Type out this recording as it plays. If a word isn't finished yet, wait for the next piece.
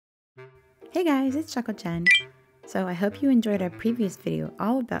Hey guys, it's Chako-chan. So I hope you enjoyed our previous video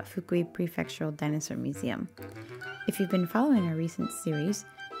all about Fukui Prefectural Dinosaur Museum. If you've been following our recent series,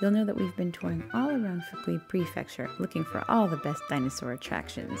 you'll know that we've been touring all around Fukui Prefecture looking for all the best dinosaur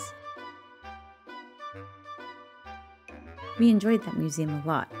attractions. We enjoyed that museum a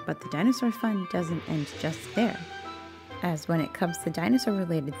lot, but the dinosaur fun doesn't end just there. As when it comes to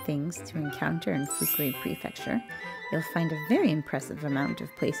dinosaur-related things to encounter in Fukui Prefecture, you'll find a very impressive amount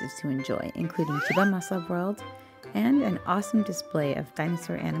of places to enjoy, including Chibamasa World and an awesome display of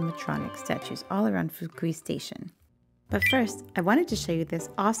dinosaur animatronic statues all around Fukui Station. But first, I wanted to show you this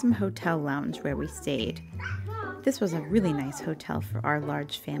awesome hotel lounge where we stayed. This was a really nice hotel for our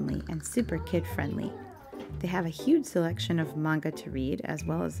large family and super kid-friendly. They have a huge selection of manga to read, as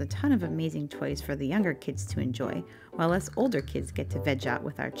well as a ton of amazing toys for the younger kids to enjoy, while us older kids get to veg out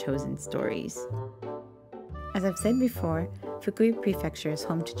with our chosen stories. As I've said before, Fukui Prefecture is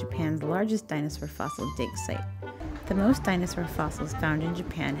home to Japan's largest dinosaur fossil dig site. The most dinosaur fossils found in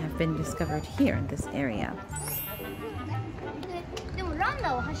Japan have been discovered here in this area.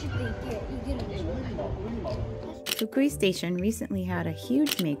 Fukui Station recently had a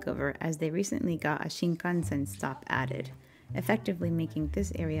huge makeover as they recently got a Shinkansen stop added, effectively making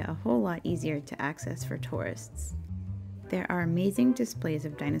this area a whole lot easier to access for tourists. There are amazing displays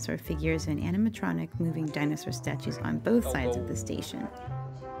of dinosaur figures and animatronic moving dinosaur statues on both sides of the station.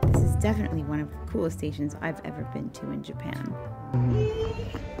 This is definitely one of the coolest stations I've ever been to in Japan.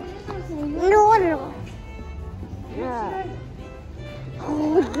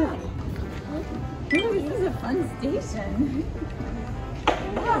 Ooh, this is a fun station.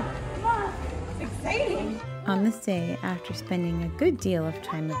 It's exciting. On this day, after spending a good deal of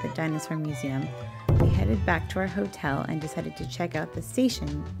time at the Dinosaur Museum, we headed back to our hotel and decided to check out the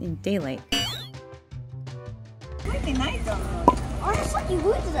station in daylight.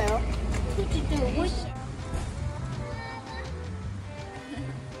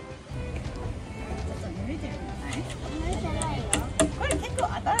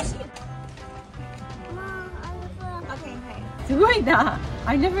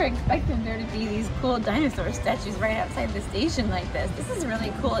 I never expected there to be these cool dinosaur statues right outside the station like this. This is a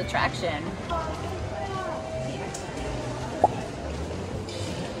really cool attraction.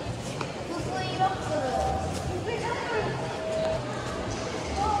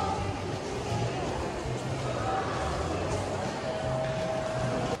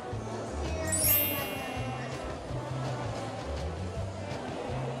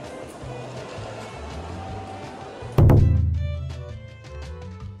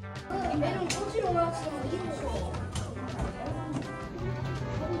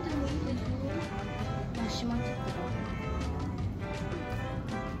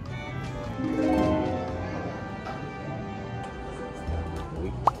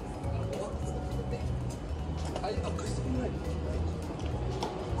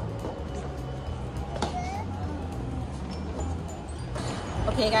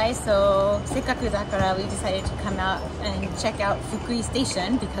 Okay guys, so せっかくだから we decided to come out and check out Fukui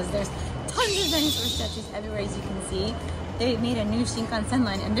Station because there's tons of dinosaur statues everywhere, as you can see. They made a new Shinkansen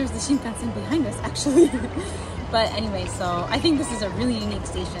line and there's the Shinkansen behind us actually. But anyway, so I think this is a really unique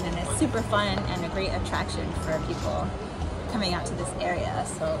station and it's super fun and a great attraction for people coming out to this area.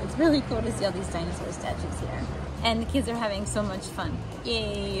 So it's really cool to see all these dinosaur statues here. And the kids are having so much fun.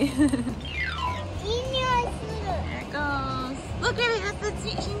 Yay! There it goes. Look at it, that's the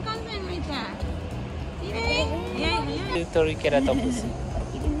Shinkansen right there. See it? Yeah. It's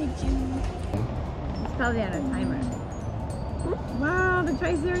probably on a timer. Wow, the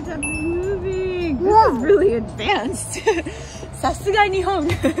Triceratops is moving. This is really advanced. Sasuga Nihon.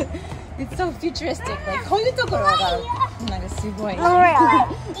 It's so futuristic. Like, こういうところがなんかすごい。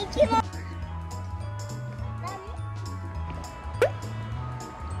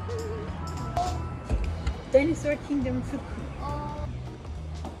Dinosaur Kingdom Fukui.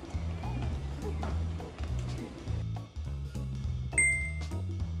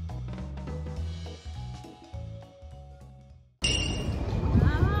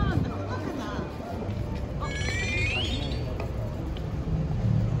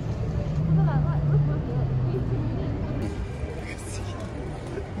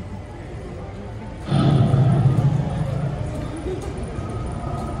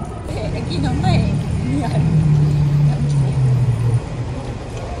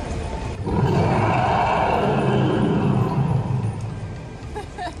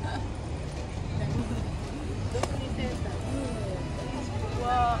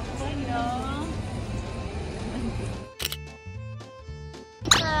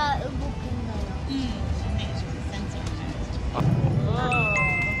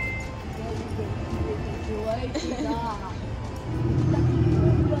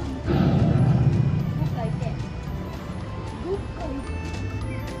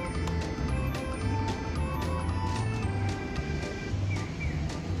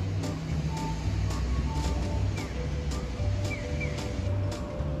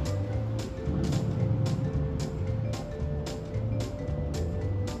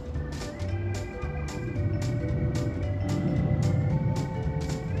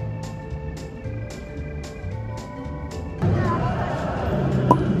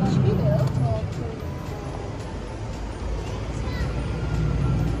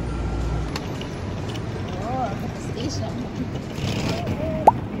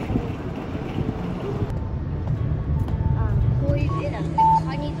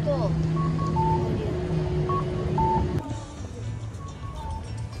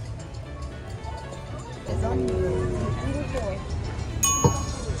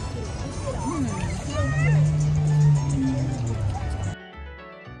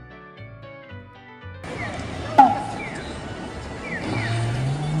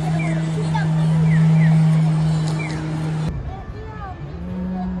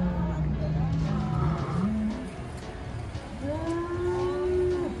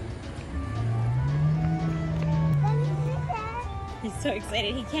 so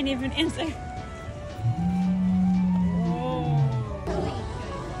excited he can't even answer.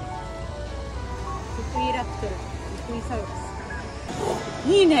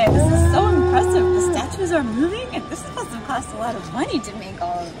 This is so impressive. The statues are moving, and this must have cost a lot of money to make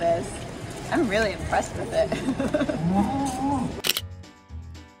all of this. I'm really impressed with it.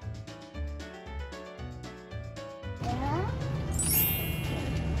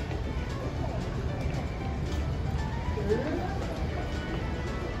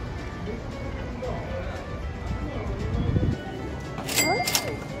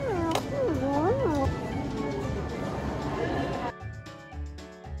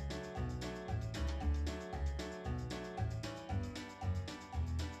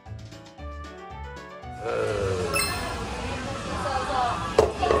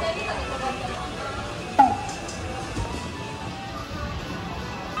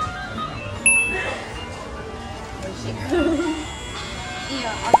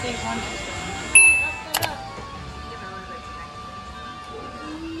 Yeah, I'll take one.